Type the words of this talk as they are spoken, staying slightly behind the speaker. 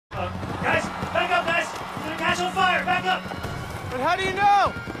How do you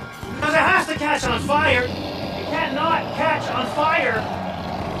know? Because it has to catch on fire. It can't not catch on fire.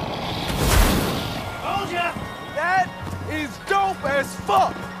 Told ya! That is dope as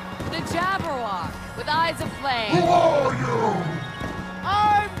fuck! The Jabberwock, with eyes of flame. Who are you?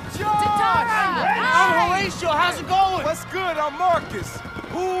 I'm Josh! Hi! I'm Horatio, how's it going? What's good? I'm Marcus.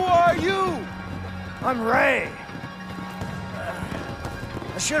 Who are you? I'm Ray.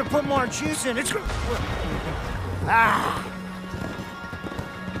 I should have put more juice in. It's... Ah!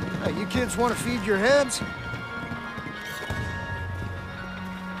 Hey, you kids want to feed your heads?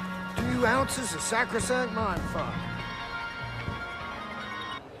 2 ounces of sacrosanct mindfuck.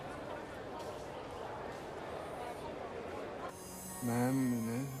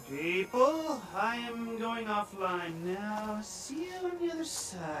 People, I am going offline now. See you on the other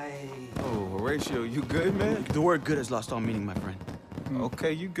side. Oh, Horatio, you good, man? The word good has lost all meaning, my friend.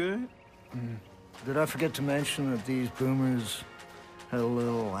 Okay, you good? Did I forget to mention that these boomers had a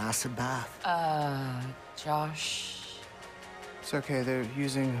little acid bath? Josh. It's okay, they're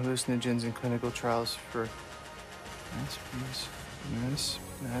using hallucinogens in clinical trials for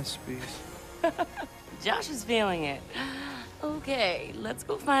masterpiece. Josh is feeling it. Okay, let's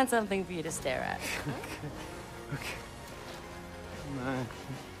go find something for you to stare at. Okay. Man.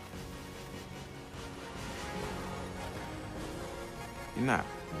 You're not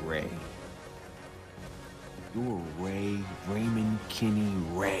Ray. You're Ray, Raymond Kinney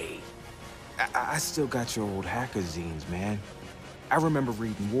Ray. I still got your old hacker zines, man. I remember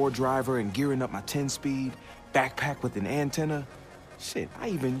reading War Driver and gearing up my 10-speed, backpack with an antenna. Shit, I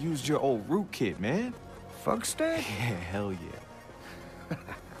even used your old root kit, man. Fuck stick? Yeah, hell yeah.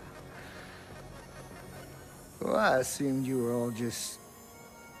 Well, I assumed you were all just...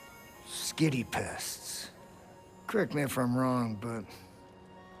 skitty pests. Correct me if I'm wrong, but...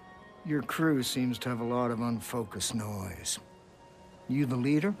 your crew seems to have a lot of unfocused noise. You the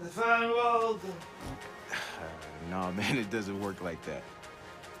leader? The fine world. Nah, man, it doesn't work like that.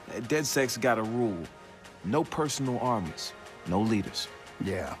 DedSec's got a rule. No personal armies, no leaders.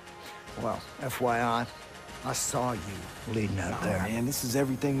 Yeah. Well, FYI, I saw you leading out there. Man, this is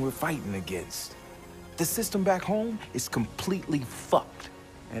everything we're fighting against. The system back home is completely fucked.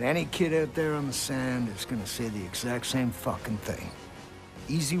 And any kid out there on the sand is gonna say the exact same fucking thing.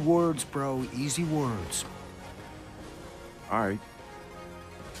 Easy words, bro, easy words. All right.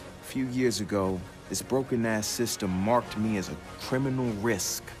 A few years ago, this broken-ass system marked me as a criminal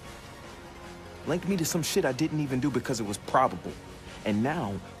risk. Linked me to some shit I didn't even do because it was probable. And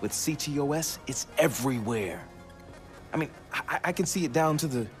now, with CTOS, it's everywhere. I mean, I can see it down to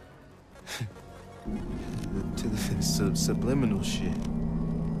the... to the subliminal shit.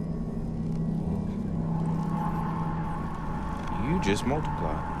 You just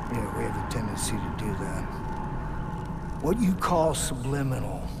multiplied. Yeah, we have a tendency to do that. What you call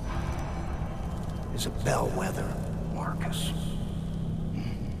subliminal is a bellwether, Marcus.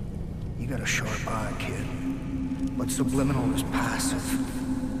 You got a sharp eye, kid. But subliminal is passive.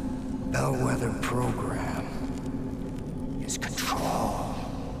 Bellwether program is control.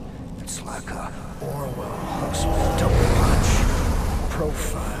 It's like a Orwell Huxley double punch.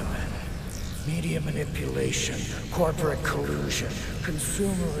 Profiling, media manipulation, corporate collusion,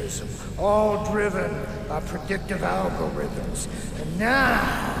 consumerism, all driven by predictive algorithms. And now,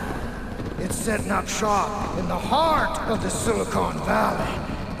 it's setting up shop in the heart of the Silicon Valley.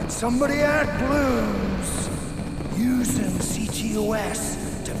 And somebody at Bloom's using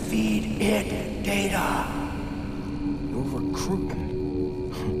CTOS to feed it data. You're recruiting.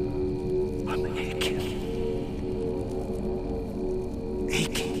 I'm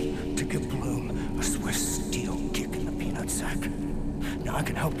aching to give Bloom a Swiss steel kick in the peanut sack. Now I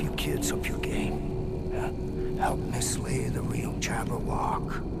can help you kids up your game. Help mislay the real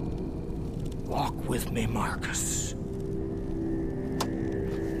Jabberwock. Walk with me, Marcus.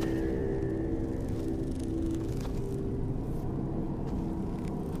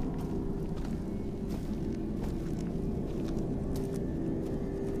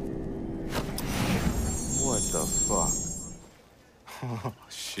 What the fuck? Oh,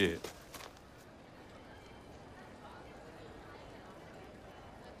 shit.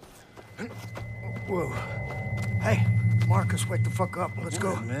 Whoa. Hey, Marcus, wake the fuck up. Let's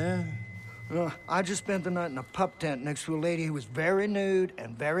go. Man. I just spent the night in a pup tent next to a lady who was very nude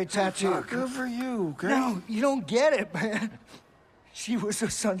and very tattooed. Good for you, girl. No, you don't get it, man. She was the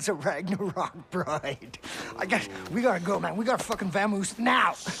Sons of Ragnarok bride. We gotta go, man. We gotta fucking vamoose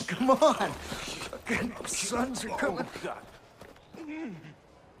now. Come on. Fucking sons are coming. Oh, God.